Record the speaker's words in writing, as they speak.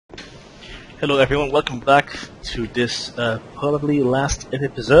Hello everyone, welcome back to this probably last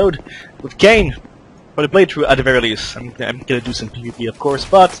episode with Kain for the playthrough at the very least. I'm gonna do some PvP of course,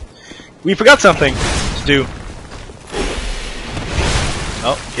 but we forgot something to do.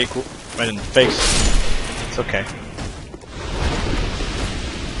 Oh, okay, cool. Right in the face. It's okay.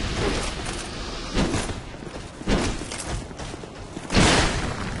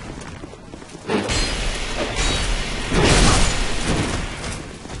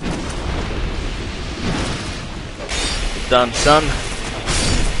 Done, son.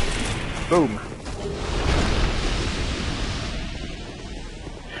 Boom.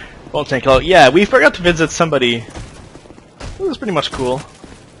 Won't take long. Yeah, we forgot to visit somebody. It was pretty much cool.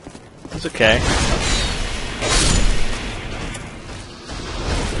 It's okay.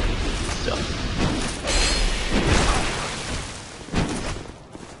 Still.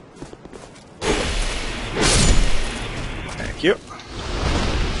 Thank you.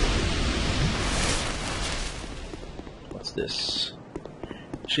 This.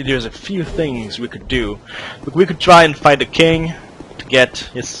 Actually, there's a few things we could do. We could try and fight the king to get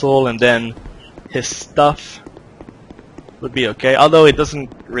his soul and then his stuff would be okay. Although it doesn't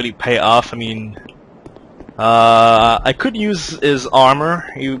really pay off. I mean, I could use his armor.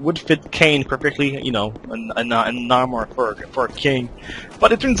 He would fit Kain perfectly, you know, an armor for a king.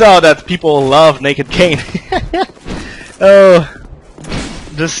 But it turns out that people love naked Kain. Oh,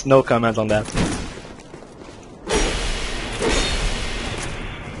 just no comment on that.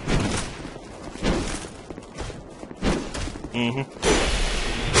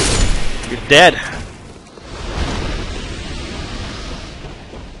 You're dead.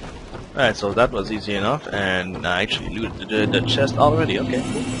 Alright, so that was easy enough, and I actually looted the chest already. Okay,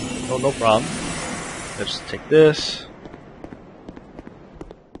 cool. No problem. Let's take this.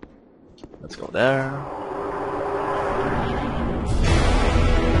 Let's go there.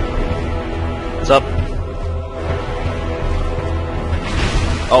 What's up?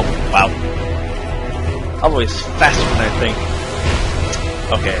 Oh, wow. Always faster than I think.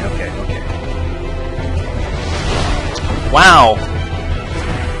 Okay. Wow!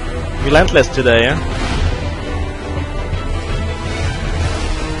 Relentless today, eh?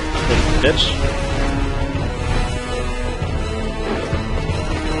 Bitch.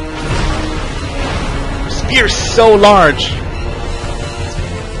 Spear's so large!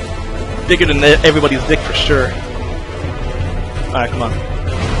 Bigger than everybody's dick for sure. Alright, come on.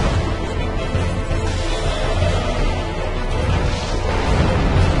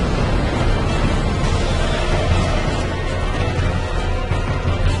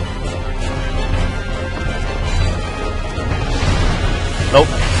 Nope,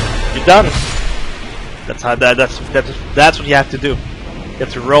 you're done. That's how that's what you have to do. You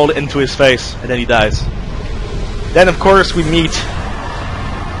have to roll it into his face, and then he dies. Then, of course, we meet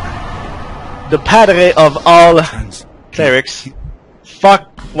the padre of all clerics.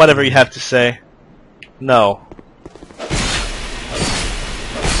 Fuck whatever you have to say. No.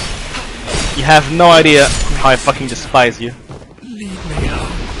 You have no idea how I fucking despise you. Leave me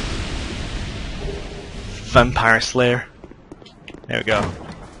alone. Vampire Slayer. There we go.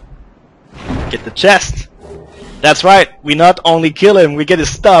 Get the chest. That's right. We not only kill him, we get his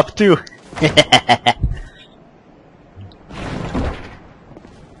stuff too.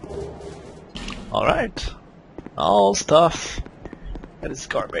 All right. All stuff. That is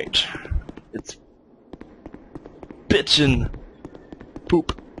garbage. It's bitchin'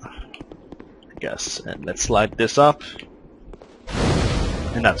 poop, I guess. And let's slide this up.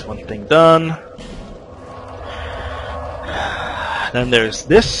 And that's one thing done. Then there's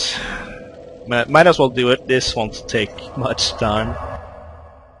this. Might as well do it. This won't take much time.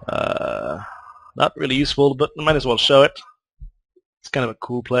 Not really useful, but might as well show it. It's kind of a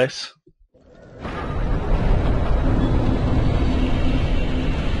cool place.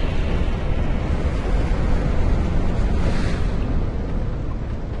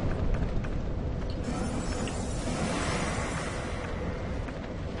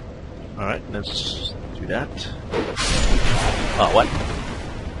 Alright, let's do that. Oh, what?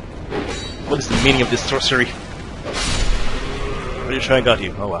 What is the meaning of this sorcery? Pretty sure I got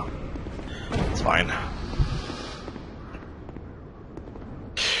you. Oh well. It's fine.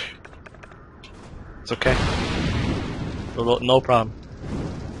 It's okay. No problem.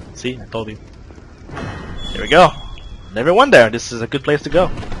 See? I told you. There we go. Never went there. This is a good place to go.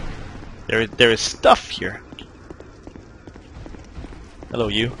 There is stuff here. Hello,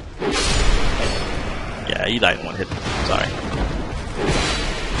 you. Yeah, you died in one hit. Sorry.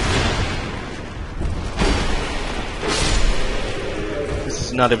 This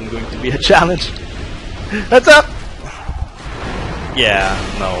is not even going to be a challenge. Heads up! Yeah,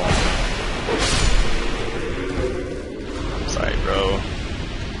 no. Sorry, bro.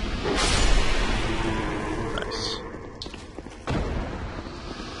 Nice.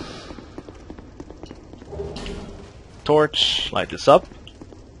 Torch, light this up.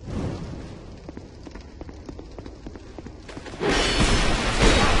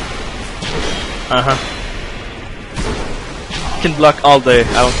 You can block all day,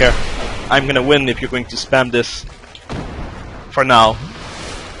 I don't care. I'm gonna win if you're going to spam this. For now.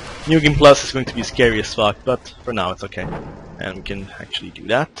 New Game Plus is going to be scary as fuck, but for now it's okay. And we can actually do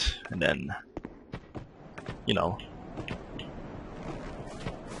that, and then, you know.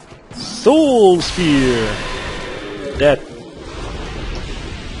 Soul Sphere! Dead.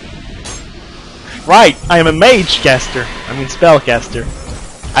 Right, I am a mage caster. I mean spellcaster.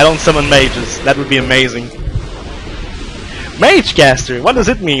 I don't summon mages, that would be amazing. Mage caster, what does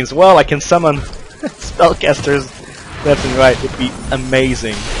it mean? Well, I can summon spellcasters left and right, would be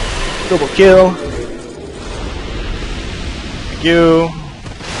amazing. Double kill. Thank you.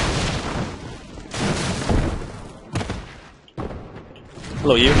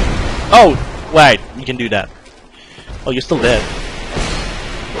 Hello, you. Oh, wait, you can do that. Oh, you're still dead.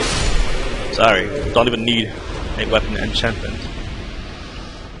 Sorry, don't even need a weapon enchantment.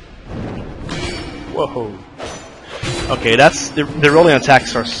 Whoa. Okay, that's the rolling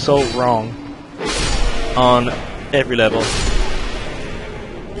attacks are so wrong on every level.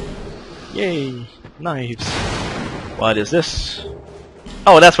 Yay, knives. What is this?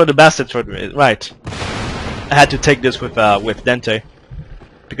 Oh, that's what the bastard sword is. Right. I had to take this with Dente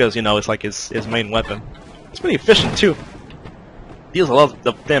because you know it's like his main weapon. It's pretty efficient too. Deals a lot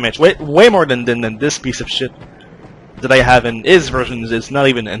of damage, way more than this piece of shit that I have in his versions. It's not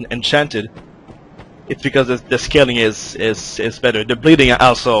even enchanted. It's because the scaling is better. The bleeding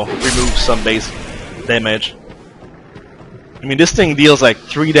also removes some base damage. I mean, this thing deals like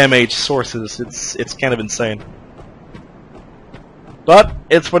 3 damage sources. It's kind of insane. But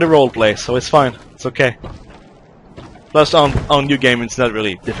it's for the roleplay, so it's fine. It's okay. Plus, on new game, it's not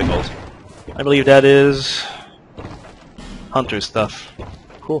really difficult. I believe that is hunter stuff.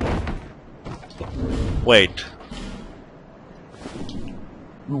 Cool. Wait.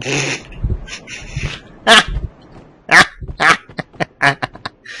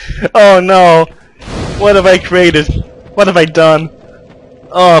 Oh no! What have I created? What have I done?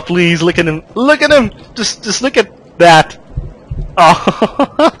 Oh please, look at him! Look at him! Just look at that!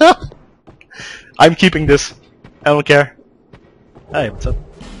 Oh! I'm keeping this. I don't care. Hey, what's up?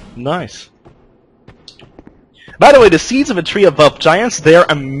 Nice. By the way, the seeds of a tree above giants, they're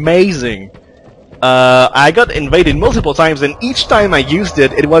amazing. I got invaded multiple times, and each time I used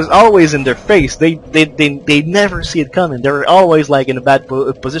it, it was always in their face. They never see it coming. They're always like in a bad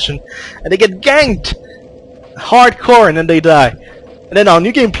position, and they get ganked hardcore, and then they die. And then on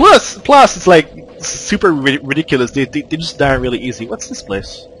New Game Plus, it's like super ridiculous. They just die really easy. What's this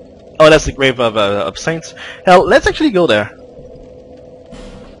place? Oh, that's the grave of saints. Hell, let's actually go there.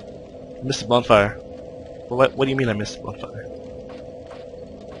 Missed the bonfire. What do you mean I missed the bonfire?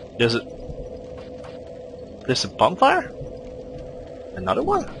 There's a bonfire? Another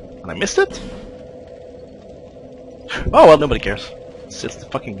one? And I missed it? Oh well, nobody cares. It's the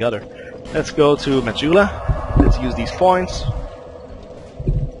fucking gutter. Let's go to Majula. Let's use these points.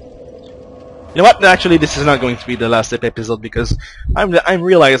 You know what? Actually, this is not going to be the last episode because I'm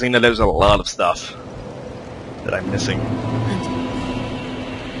realizing that there's a lot of stuff that I'm missing.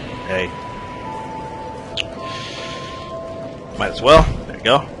 Hey. Might as well. There you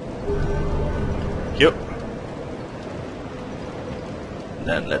go. Thank you.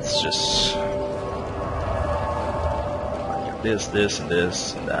 Then let's just get this, and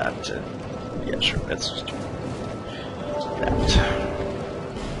this, and that, and yeah, sure, let's just do that.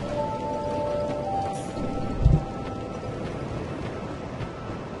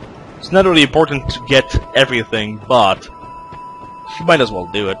 It's not really important to get everything, but you might as well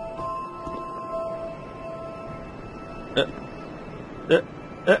do it.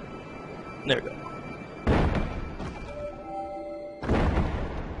 There we go.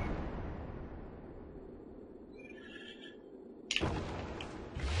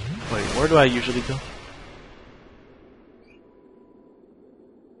 Wait, where do I usually go?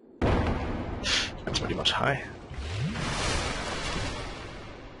 That's pretty much high.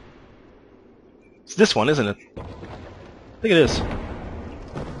 It's this one, isn't it? I think it is.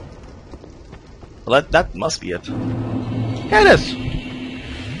 Well, that must be it. Yeah, it is!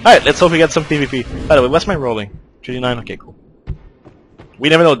 Alright, let's hope we get some PvP. By the way, what's my rolling? 39? Okay, cool. We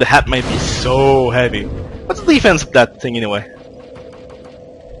never know, the hat might be so heavy. What's the defense of that thing anyway?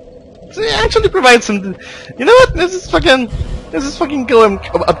 It actually provides some... You know what? This is fucking go and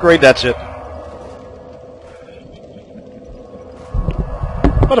upgrade that shit.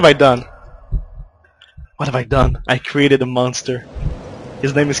 What have I done? What have I done? I created a monster.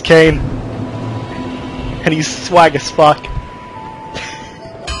 His name is Kain. And he's swag as fuck.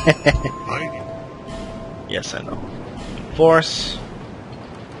 Yes, I know. Force.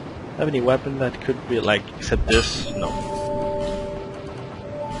 Have any weapon that could be like, except this? No.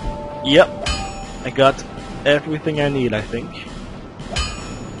 Yep. I got everything I need, I think.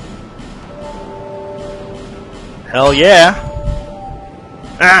 Hell yeah!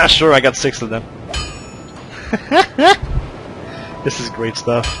 Ah, sure, I got 6 of them. This is great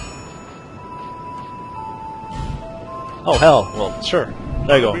stuff. Oh hell, well, sure.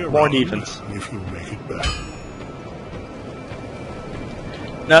 There you go, more defense. If you make it back.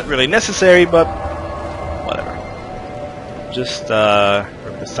 Not really necessary, but whatever. Just,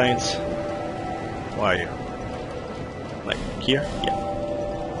 for the science. Where are you? Like, here? Yeah.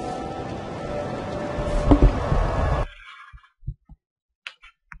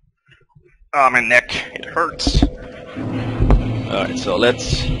 Oh, my neck. It hurts. Alright, so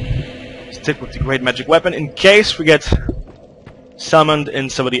let's stick with the great magic weapon in case we get summoned in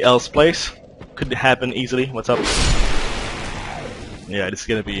somebody else's place. Could happen easily. What's up? Yeah, this is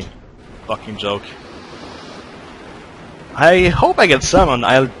gonna be a fucking joke. I hope I get summoned.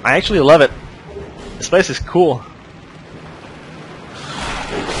 I actually love it. This place is cool.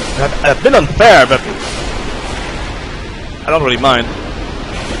 I've been unfair, but I don't really mind.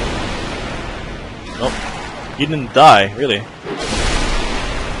 Nope. You didn't die, really.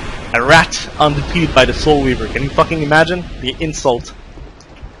 A rat undefeated by the Soul Weaver. Can you fucking imagine? The insult.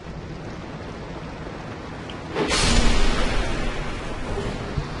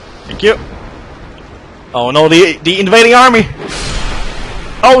 Thank you. Oh no, the invading army!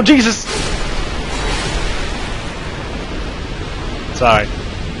 Oh Jesus! Sorry.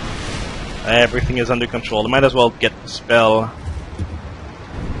 Everything is under control. I might as well get the spell.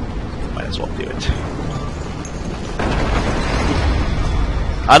 Might as well do it.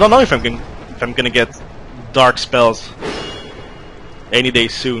 I don't know if I'm gonna get dark spells any day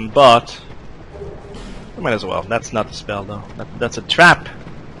soon, but I might as well. That's not a spell though. That's a trap.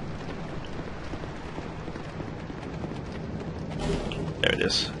 There it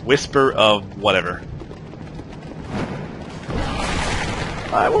is. Whisper of whatever.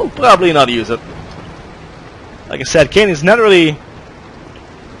 I will probably not use it. Like I said, Kain is not really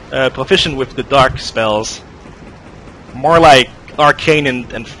proficient with the dark spells. More like arcane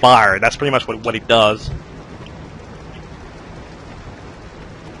and fire. That's pretty much what he does.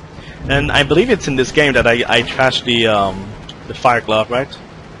 And I believe it's in this game that I trashed the fire glove, right?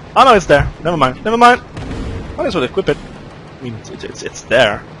 Oh no, it's there. Never mind. Never mind. Might as well equip it. I mean, it's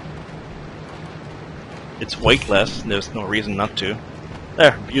there. It's weightless. There's no reason not to.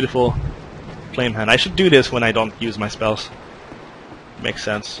 There, beautiful flame hand. I should do this when I don't use my spells. Makes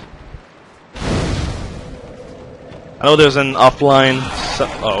sense. I know there's an offline.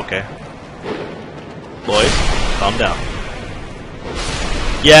 Oh, okay. Boys, calm down.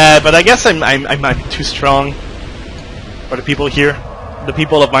 Yeah, but I guess I'm too strong for the people here. The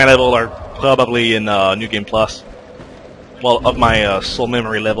people of my level are probably in New Game Plus. Well, of my soul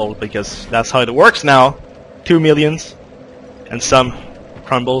memory level, because that's how it works now. 2 millions and some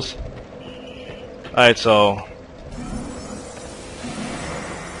crumbles. Alright, so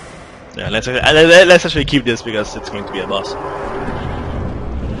yeah, let's actually keep this because it's going to be a boss.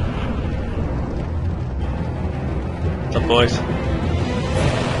 What's up, boys?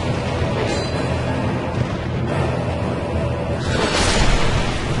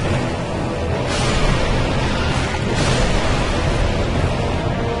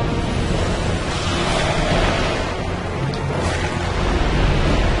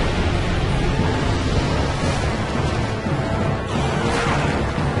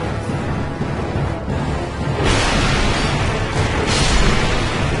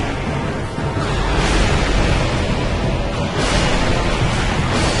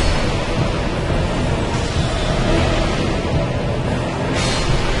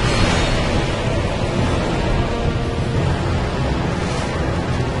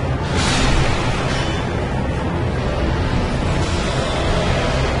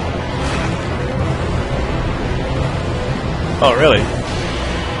 Oh, really?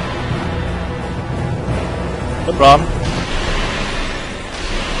 No problem.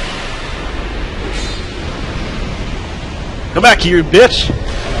 Come back here, bitch!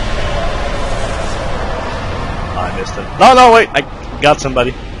 Oh, I missed him. No, no, wait! I got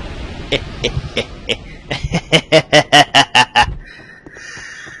somebody.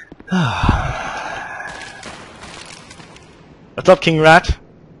 What's up, King Rat?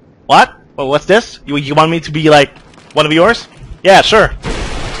 What? Well, what's this? You want me to be like one of yours? Yeah, sure.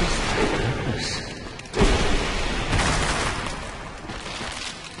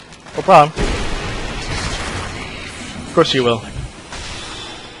 No problem. Of course you will.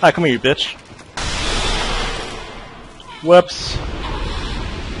 Hi, come here, you bitch. Whoops.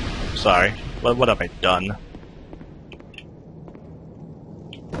 Sorry. What have I done?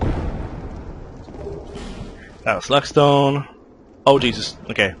 That was Luckstone. Oh Jesus.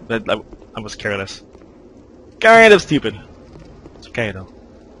 Okay, I was careless. Kind of stupid. It's okay though.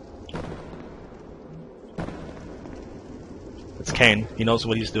 It's Kain. He knows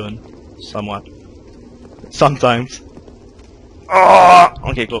what he's doing. Somewhat. Sometimes. Oh!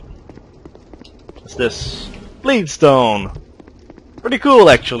 Okay, cool. What's this? Bleedstone! Pretty cool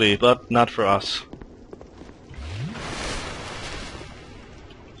actually, but not for us.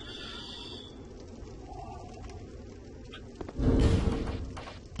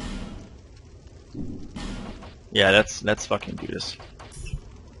 Yeah, let's fucking do this.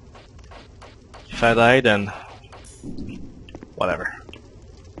 If I die, then whatever.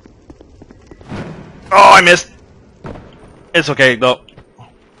 Oh, I missed. It's okay though.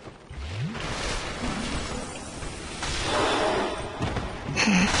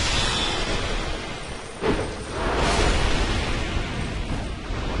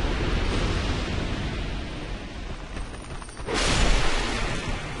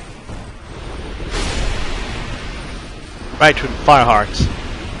 Right to the fire hearts.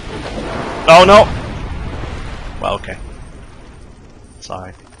 Oh no! Well, okay.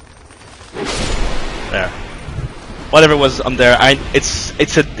 Sorry. There. Whatever was there, it's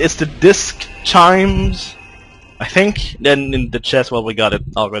the disc chimes, I think. Then in the chest, well, we got it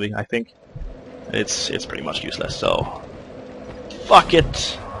already. I think it's pretty much useless. So fuck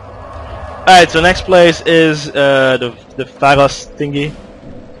it. All right. So next place is the Pharos thingy,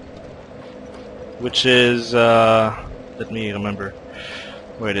 which is let me remember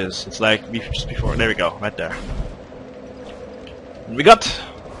where it is. It's like just before. There we go, right there. And we got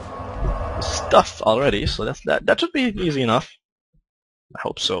stuff already, so that should be easy enough. I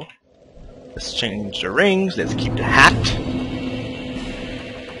hope so. Let's change the rings. Let's keep the hat.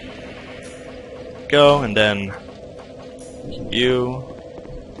 Go, and then keep you.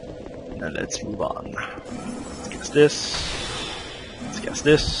 And let's move on. Let's guess this. Let's guess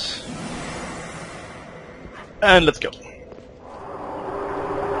this. And let's go.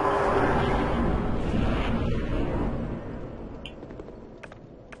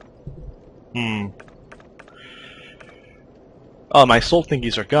 Oh, my soul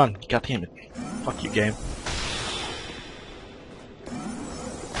thingies are gone. God damn it. Fuck you, game.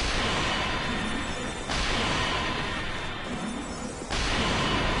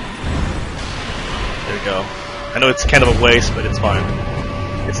 There we go. I know it's kind of a waste, but it's fine.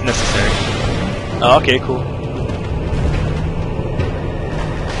 It's necessary. Oh, okay, cool.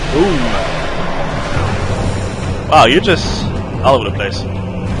 Ooh. Wow, you're just all over the place.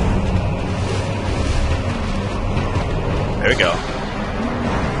 There we go.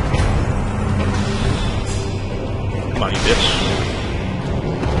 Come on, you bitch.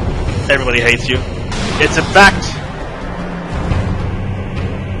 Everybody hates you. It's a fact!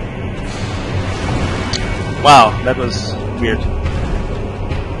 Wow, that was weird.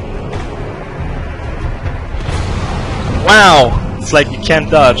 Wow! It's like you can't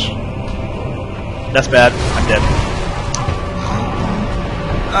dodge. That's bad. I'm dead.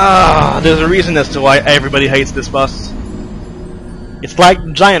 Ah, there's a reason as to why everybody hates this boss. It's like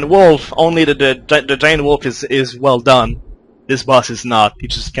Giant Wolf, only the Giant Wolf is well done. This boss is not. He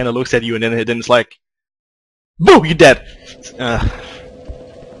just kind of looks at you and then it's like, boom, you're dead.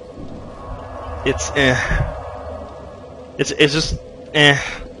 It's just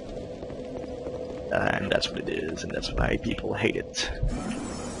and that's what it is, and that's why people hate it.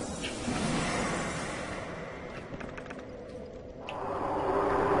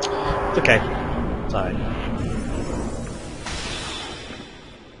 It's okay. Sorry.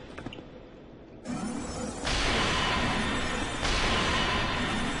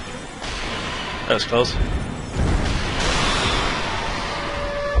 That was close.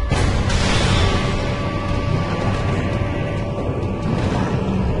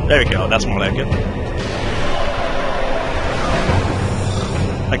 There we go, that's more like it.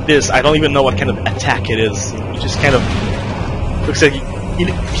 Like this, I don't even know what kind of attack it is. He just kind of looks at you.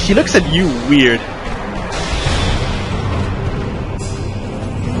 He looks at you weird.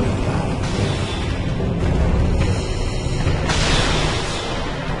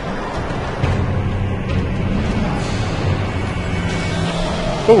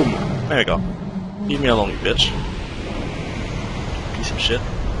 Boom! There we go. Leave me alone, you bitch. Piece of shit.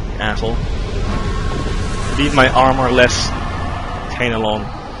 Asshole. Leave my armorless Kain alone.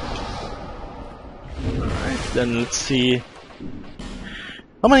 Alright, then let's see.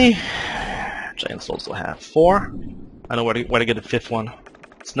 How many giant souls do I have? 4? I know where to get the 5th one.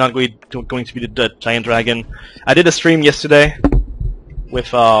 It's not going to be the giant dragon. I did a stream yesterday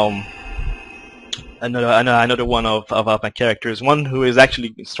with another one of my characters. One who is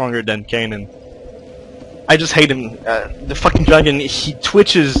actually stronger than Kain, and I just hate him. The fucking dragon, he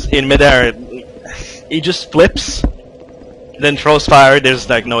twitches in midair. He just flips, then throws fire. There's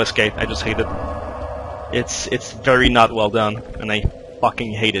like no escape. I just hate it. It's very not well done, and I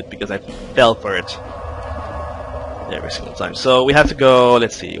fucking hate it because I fell for it every single time. So we have to go.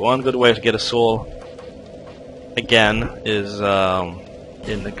 Let's see. One good way to get a soul again is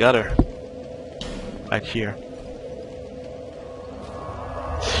in the gutter, right here.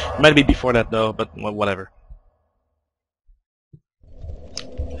 Might be before that though, but whatever.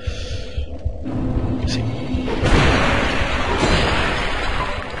 Let's see.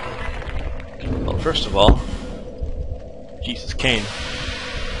 Well, first of all, Jesus, Kain.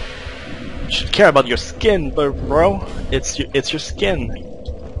 You should care about your skin, bro. It's your skin.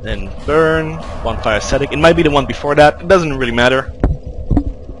 Then burn, bonfire ascetic. It might be the one before that. It doesn't really matter.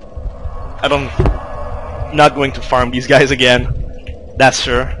 I'm not going to farm these guys again. That's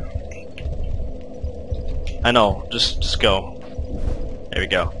sure. I know. Just go. There we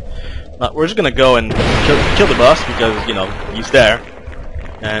go. We're just gonna go and kill the boss because, you know, he's there,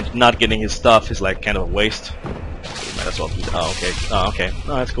 and not getting his stuff is like kind of a waste. So we might as well do that. Oh, okay. Oh, okay.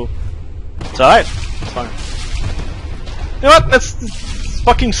 Oh, that's cool. It's alright. It's fine. You know what? Let's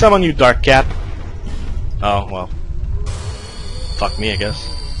fucking summon you, Dark Cat. Oh, well. Fuck me, I guess.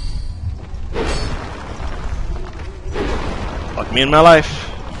 Fuck me in my life.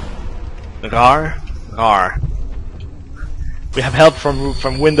 Rar. Rar. We have help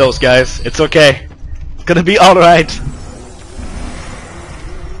from Windows, guys. It's okay. It's gonna be alright.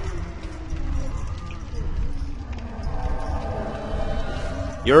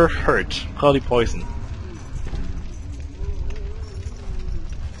 You're hurt. Probably poison.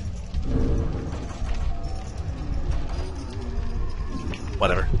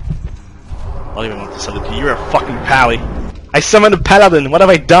 Whatever. I don't even want to summon you. You're a fucking pally. I summoned a paladin. What have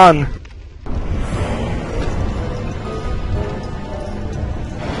I done?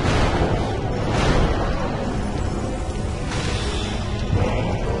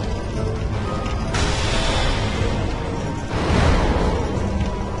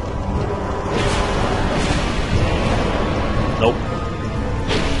 Nope.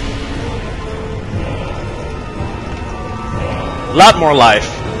 A lot more life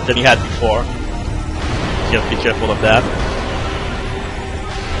than he had before. You have to be careful of that.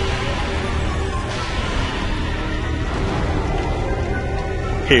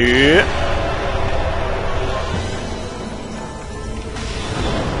 Here.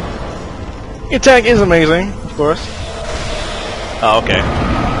 Your attack is amazing, of course. Oh, okay.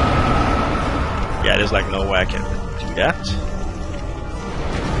 Yeah, there's like no way I can do that.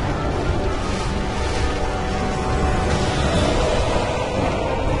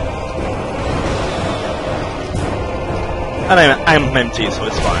 And I'm empty, so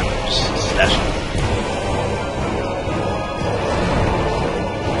it's fine. Just stash it.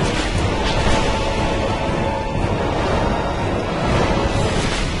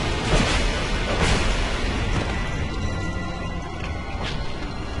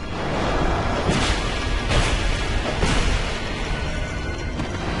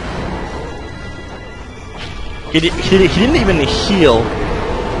 He didn't even heal.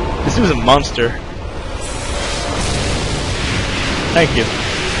 This was a monster. Thank you.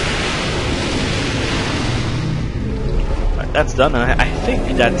 Right, that's done, and I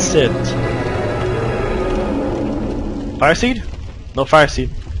think that's it. Fire seed? No fire seed.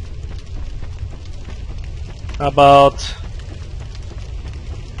 How about...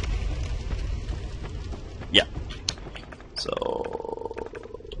 Yeah. So...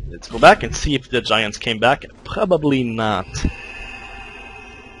 let's go back and see if the giants came back. Probably not.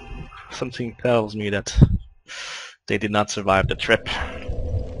 Something tells me that they did not survive the trip.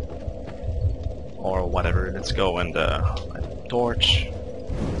 Or whatever. Let's go and light a torch.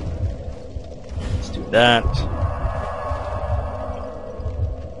 Let's do that.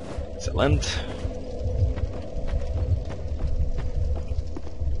 Excellent.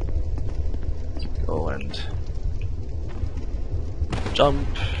 Let's go and jump.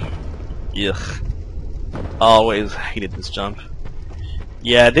 Yuck. Always hated this jump.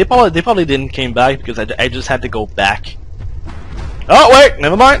 Yeah, they probably didn't came back because I just had to go back. Oh wait,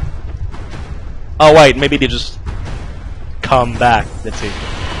 never mind. Oh wait, maybe they just come back. Let's see.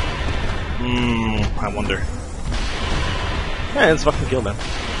 I wonder. Yeah, let's fucking kill them.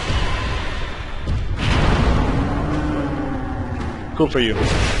 Cool for you.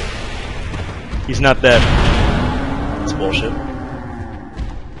 He's not dead. That's bullshit.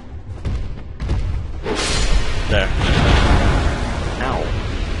 There. Ow.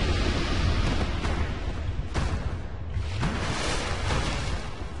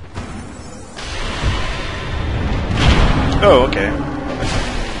 Oh, okay.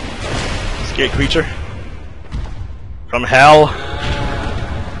 Scary creature. From hell.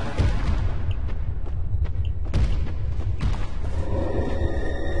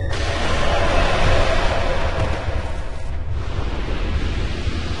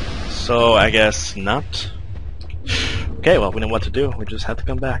 So, I guess not. Okay, well, we know what to do. We just have to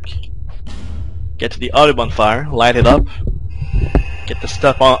come back. Get to the other bonfire, light it up, get the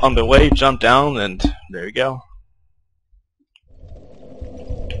stuff on the way, jump down, and there you go.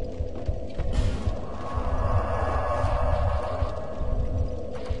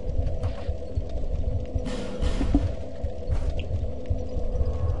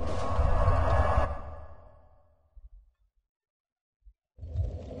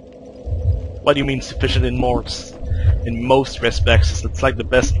 What do you mean sufficient in most respects? It's like the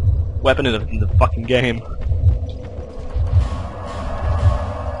best weapon in the fucking game.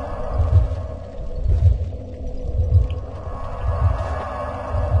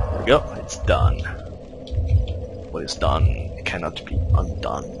 There we go. It's done. What is done cannot be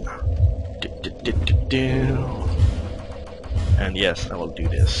undone. And yes, I will do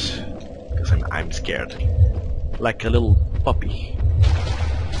this because I'm scared, like a little puppy.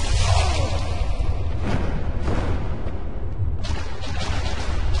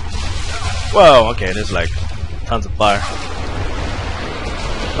 Whoa, okay, there's like tons of fire.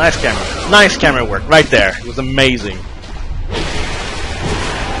 Nice camera. Nice camera work, right there. It was amazing.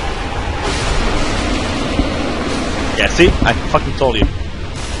 Yeah, see? I fucking told you.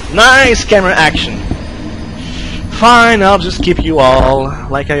 Nice camera action. Fine, I'll just keep you all,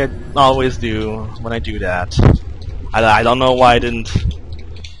 like I always do when I do that. I don't know why I didn't.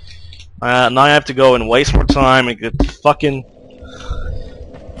 Now I have to go and waste more time and get fucking...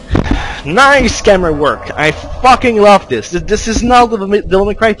 Nice camera work! I fucking love this. This is not Devil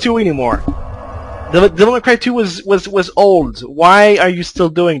May Cry 2 anymore. Devil May Cry 2 was old. Why are you still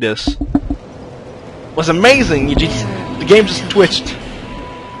doing this? It was amazing. The game just twitched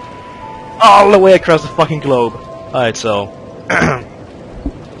all the way across the fucking globe. Alright, so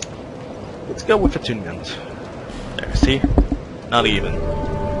let's go with attunement. There, see? Not even.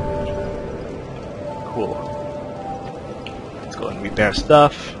 Cool. Let's go and repair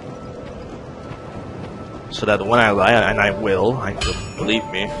stuff. So that when I lie, and I will, believe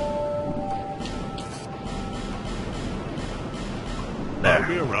me. There. I'll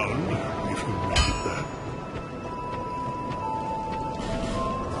be around if you need that.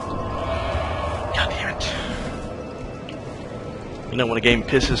 God damn it. You know when a game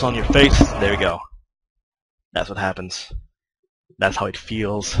pisses on your face? There you go. That's what happens. That's how it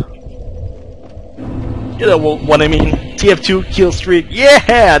feels. You know what I mean? TF2 kill streak,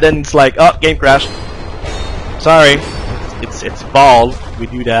 yeah! Then it's like, oh, game crash. Sorry, it's bald. We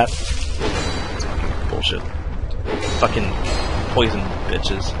do that. It's fucking bullshit. Fucking poison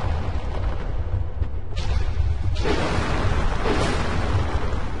bitches.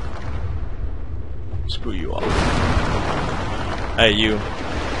 Screw you all. Hey, you.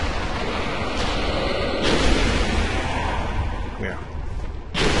 Come here.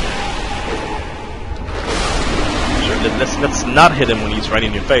 Sure, let's not hit him when he's right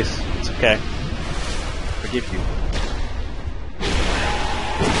in your face. It's okay. Forgive you.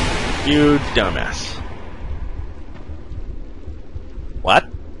 You dumbass. What?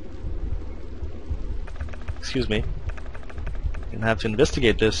 Excuse me. I'm gonna have to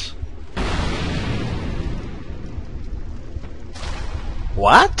investigate this.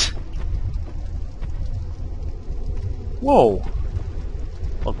 What? Whoa.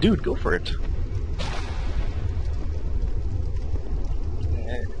 Well, dude, go for it.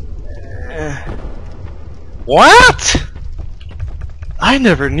 What? I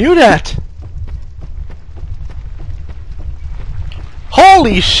never knew that.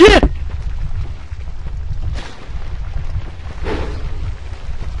 Holy shit!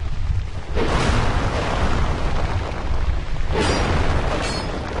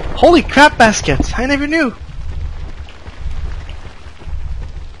 Holy crap baskets! I never knew.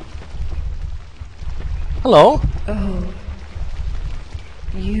 Hello? Oh,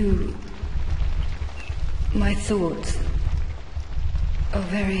 you... My thoughts are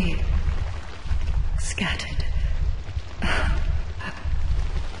very scattered.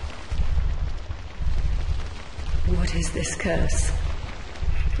 What is this curse?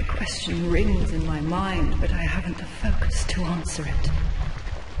 question rings in my mind, but I haven't the focus to answer it.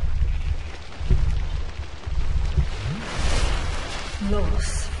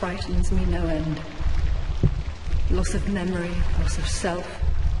 Loss frightens me no end. Loss of memory, loss of self.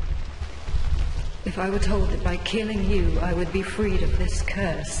 If I were told that by killing you I would be freed of this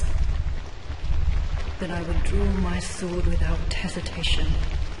curse, then I would draw my sword without hesitation.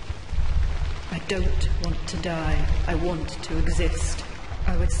 I don't want to die. I want to exist.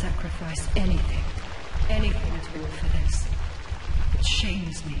 I would sacrifice anything at all for this. It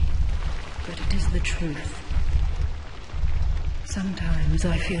shames me, but it is the truth. Sometimes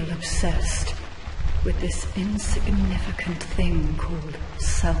I feel obsessed with this insignificant thing called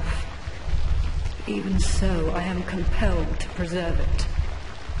self. Even so, I am compelled to preserve it.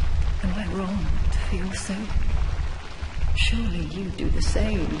 Am I wrong to feel so? Surely you do the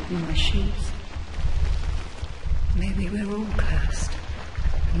same in my shoes. Maybe we're all cursed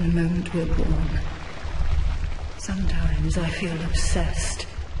from the moment we're born. Sometimes I feel obsessed.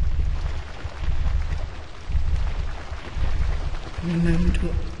 From the moment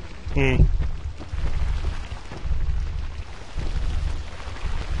we're...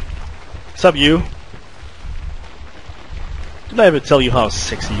 What's up, you? Did I ever tell you how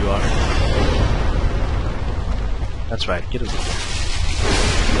sexy you are? That's right, get over here.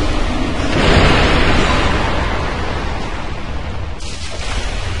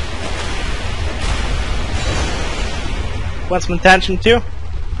 Want some attention too?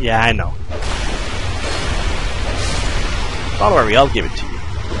 Yeah, I know. Don't worry, I'll give it to you.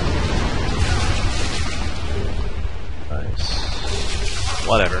 Nice.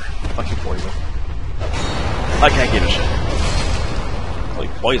 Whatever. Fucking poison. I can't give a shit. It's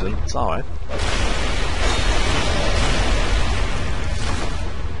like poison, it's alright.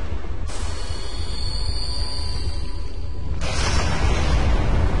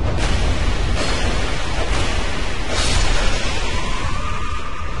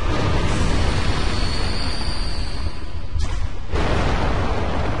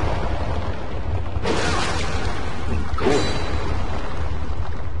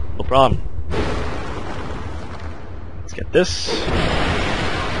 Problem. Let's get this.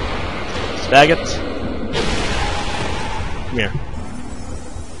 Stag it. Come here.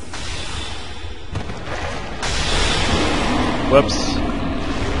 Whoops.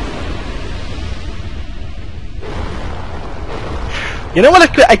 You know what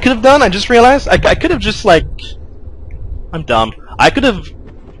I could have done? I just realized I could have just like... I'm dumb. I could have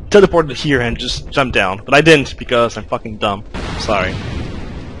teleported here and just jumped down, but I didn't because I'm fucking dumb. Sorry.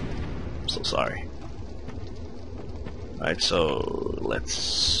 So sorry. Alright, so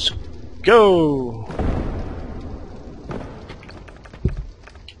let's go!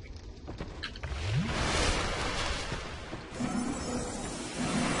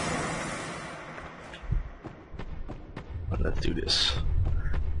 Let's do this.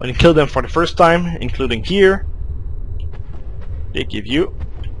 When you kill them for the first time, including here, they give you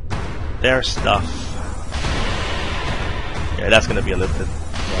their stuff. Yeah, that's gonna be a little bit more.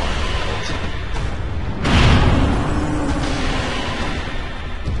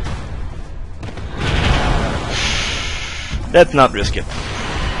 Let's not risk it.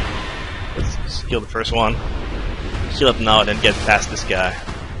 Let's just kill the first one. Heal up now and then get past this guy.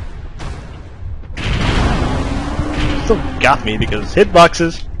 Still got me because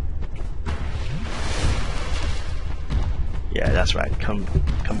hitboxes. Yeah, that's right. Come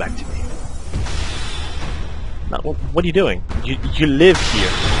back to me. Now, what are you doing? You live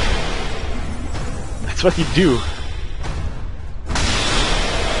here. That's what you do.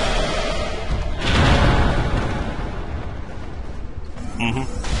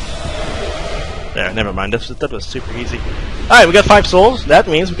 There, never mind. That was super easy. Alright, we got 5 souls. That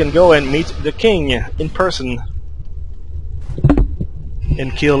means we can go and meet the king in person.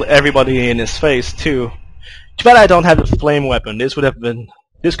 And kill everybody in his face, too. Too bad I don't have a flame weapon. This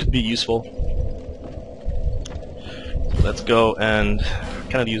could be useful. So let's go and...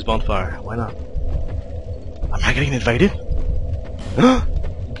 Cannot use bonfire. Why not? Am I getting invaded?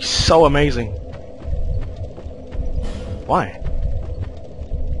 So amazing. Why?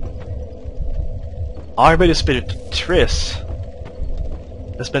 Arbiter Spirit Triss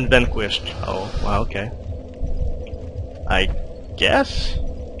has been vanquished. Oh, wow, okay. I guess?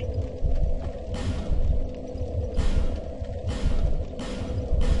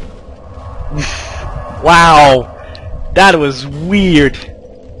 Wow! That was weird!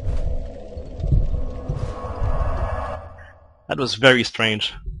 That was very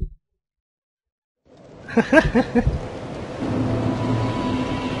strange.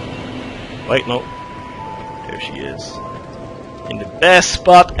 Wait, no. There she is. In the best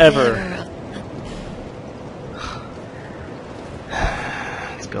spot ever.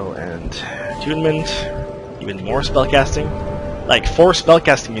 Let's go and attunement. Even more spellcasting. Like 4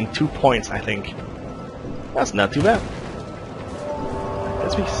 spellcasting in 2 points, I think. That's not too bad.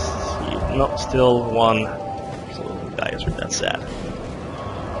 Let's be see. No, still 1. So guys, that's sad.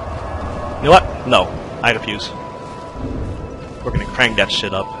 You know what? No, I refuse. We're gonna crank that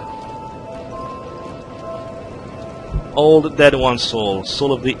shit up. Old Dead One Soul,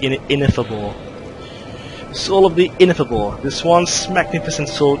 Soul of the Ineffable. Soul of the Ineffable. This once magnificent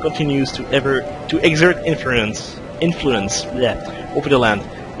soul continues to exert influence over the land.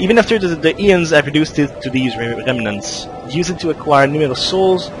 Even after the eons have reduced it to these remnants, use it to acquire numerous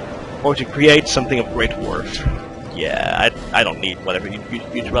souls or to create something of great worth. Yeah, I don't need whatever you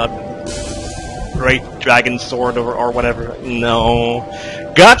drop. Great dragon sword or whatever. No.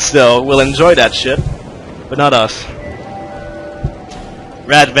 Gods though will enjoy that shit, but not us.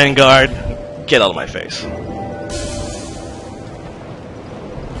 Rat Vanguard, get out of my face.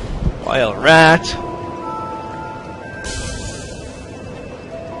 Wild Rat.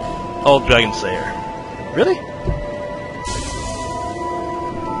 Old Dragon Slayer. Really?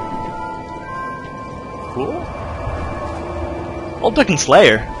 Cool. Old Dragon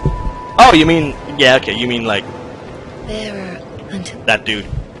Slayer? Oh, you mean... Yeah, okay, you mean like... that dude.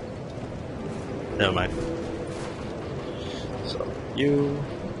 Never mind. So, you...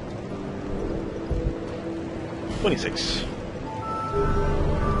 26.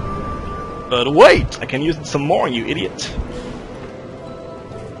 But wait! I can use it some more, you idiot.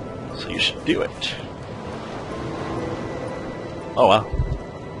 So you should do it. Oh well.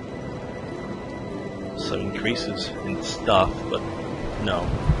 So increases in stuff, but no.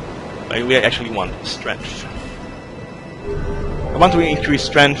 We actually want strength. I want to increase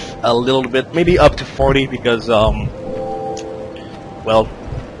strength a little bit, maybe up to 40, because well,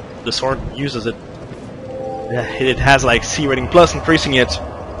 the sword uses it. It has like C rating plus, increasing it.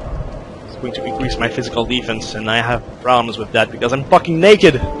 It's going to increase my physical defense, and I have problems with that because I'm fucking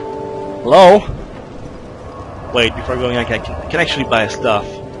naked. Hello? Wait, before going, I can actually buy stuff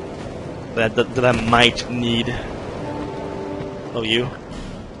that I might need. Oh, you?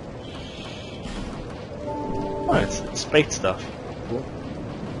 Oh, it's fake stuff. Cool.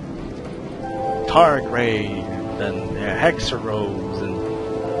 Targrave, and Hexarose,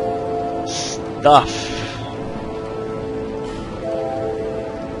 and stuff.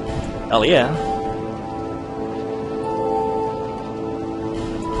 Hell yeah.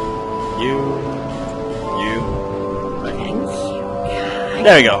 You.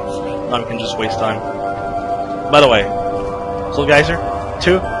 There we go. Now we can just waste time. By the way, Soul Geyser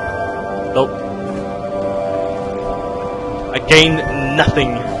 2? Nope. I gain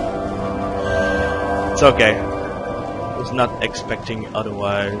nothing. It's okay. I was not expecting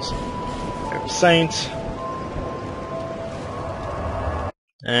otherwise. Saint.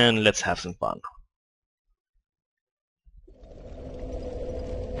 And let's have some fun.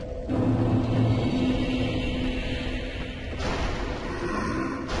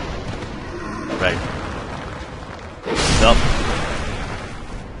 Right. Nope.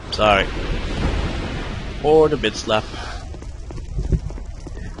 Sorry. Or the bit slap.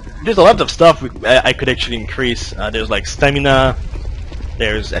 There's a lot of stuff I could actually increase. There's like stamina,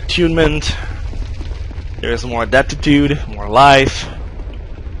 there's attunement, there's more adaptitude, more life.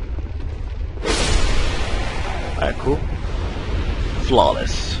 Alright, cool.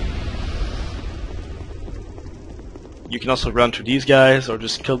 Flawless. You can also run through these guys or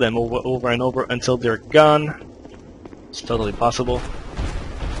just kill them over and over until they're gone. It's totally possible.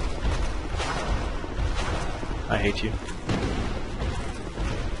 I hate you.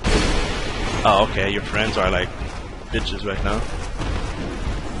 Oh, okay, your friends are like bitches right now.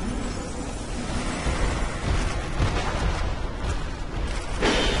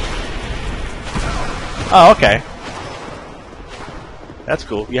 Oh, okay. That's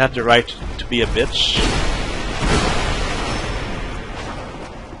cool. You have the right to be a bitch.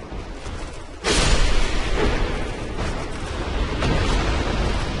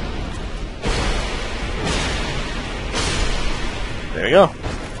 There you go.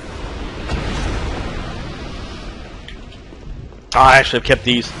 Oh, I actually have kept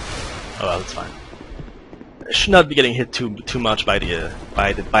these. Oh well, that's fine. I should not be getting hit too much by the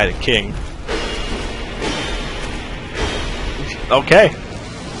king. Okay.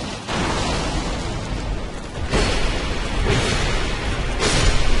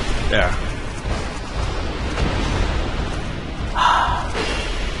 There.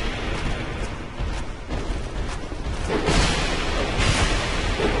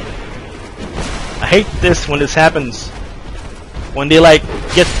 I hate this when this happens. when they like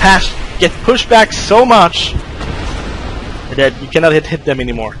get pushed back so much that you cannot hit them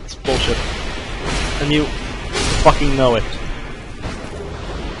anymore. It's bullshit. And you fucking know it.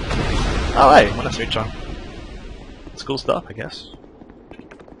 Alright, monastery charm. It's cool stuff, I guess.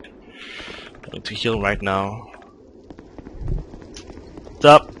 I need to heal right now. What's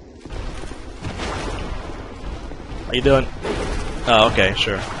up? How you doing? Oh, okay,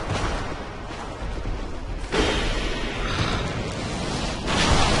 sure.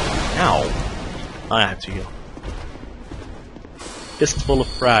 Ow. I have to heal. Fistful of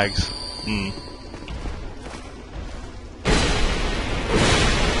frags.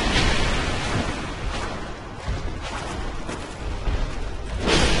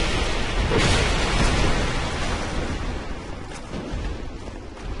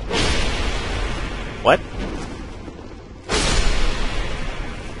 What?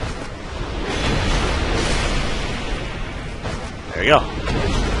 There you go.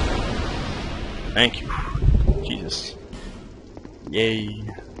 Thank you. Jesus. Yay.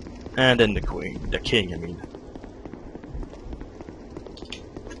 And then the king, I mean.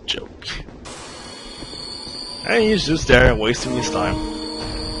 Joke. And he's just there wasting his time.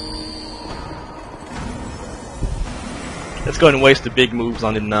 Let's go and waste the big moves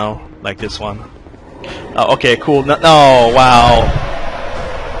on him now, like this one. Oh, okay, cool. No, wow.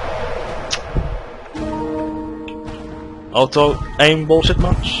 Auto aim bullshit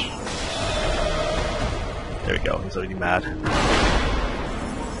much? There we go, he's already mad.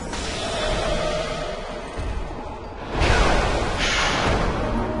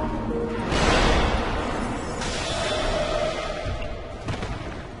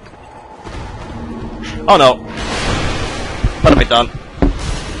 Oh no! What have I done?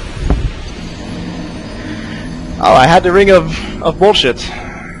 Oh, I had the ring of bullshit.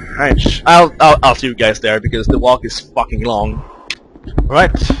 Alright, I'll see you guys there because the walk is fucking long.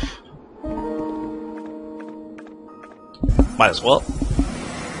 Right. Might as well.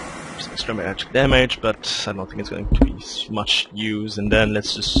 Just extra magic damage, but I don't think it's going to be much use. And then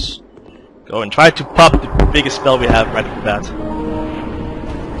let's just go and try to pop the biggest spell we have right off the bat.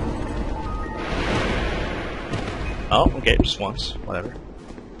 Oh, okay, just once. Whatever.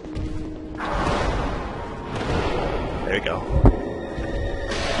 There you go.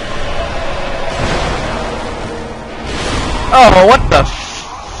 Oh, what the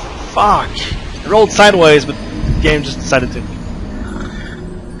fuck? I rolled sideways, but the game just decided to.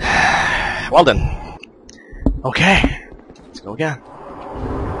 Well then. Okay. Let's go again.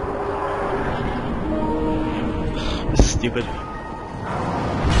 This is stupid.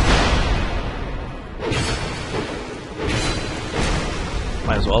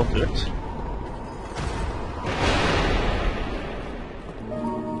 Might as well do it.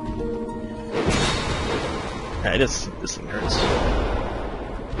 Yeah, this thing hurts.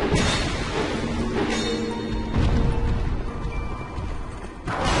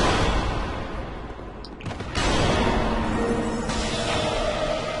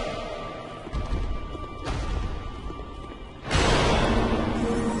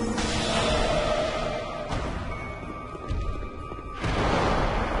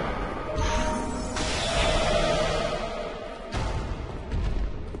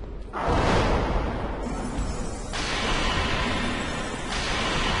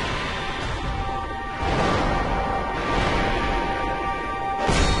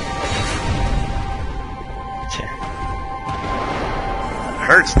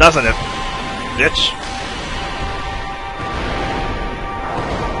 Hurts, doesn't it, bitch?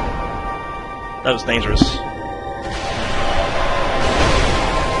 That was dangerous.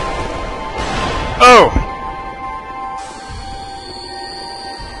 Oh!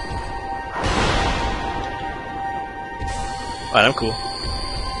 Alright, I'm cool.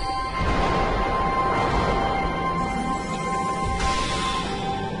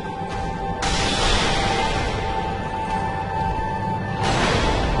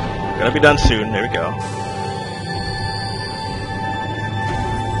 Gotta be done soon. There we go.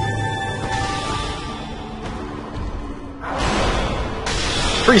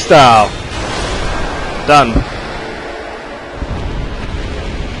 Freestyle. Done.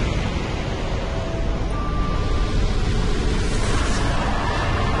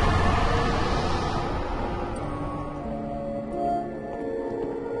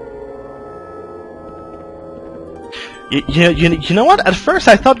 You know what? At first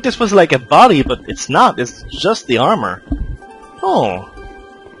I thought this was like a body, but it's not. It's just the armor. Oh.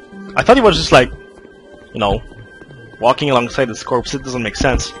 I thought he was just like, you know, walking alongside this corpse. It doesn't make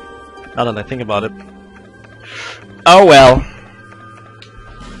sense, now that I think about it. Oh well.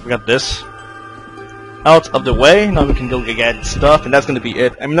 We got this. out of the way. Now we can go get stuff, and that's gonna be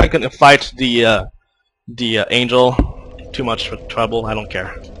it. I'm not gonna fight the angel. Too much for trouble. I don't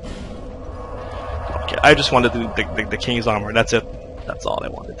care. Okay, I just wanted the king's armor. That's it. That's all I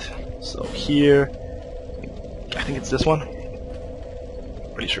wanted. So here, I think it's this one.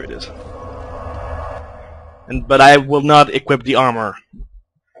 Pretty sure it is. But I will not equip the armor.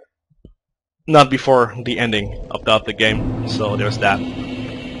 Not before the ending of the game. So there's that.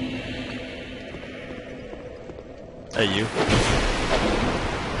 Hey, you.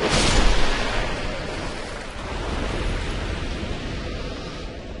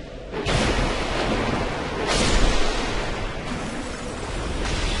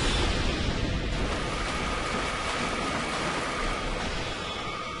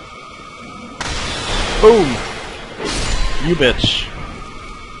 Boom! You bitch.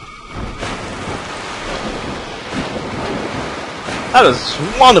 That is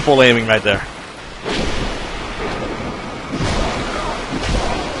wonderful aiming right there.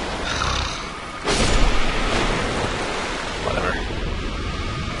 Whatever.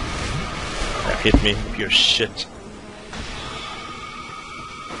 That hit me, pure shit.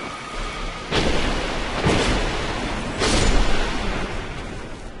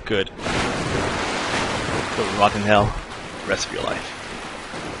 Good. Go rot in hell. Rest of your life.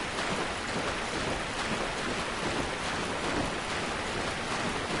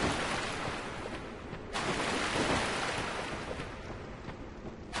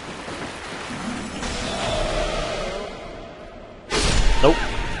 Nope.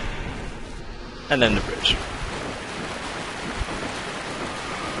 And then the bridge.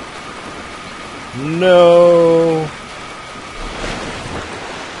 No.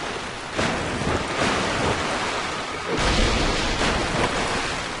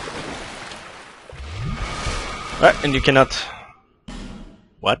 Right, and you cannot...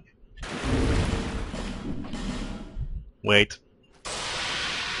 What? Wait.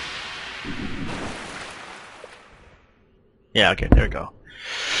 Yeah, okay, there we go.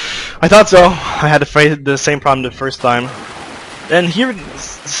 I thought so. I had the same problem the first time. And here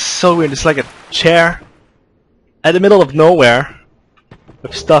it's so weird. It's like a chair at the middle of nowhere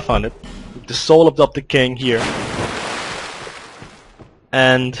with stuff on it. With the soul of the king here.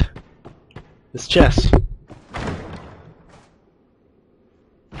 And this chest.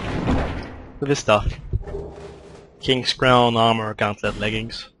 With his stuff. King's crown, armor, gauntlet,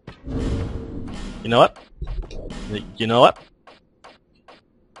 leggings. You know what? You know what?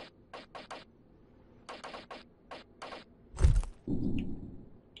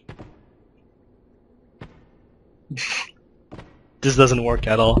 This doesn't work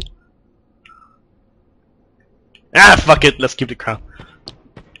at all. Ah, fuck it. Let's keep the crown.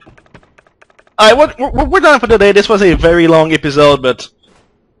 Alright, we're done for today. This was a very long episode, but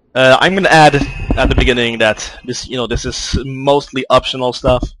I'm gonna add at the beginning that this, this is mostly optional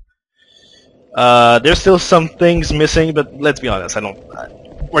stuff. There's still some things missing, but let's be honest.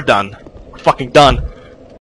 We're done. We're fucking done.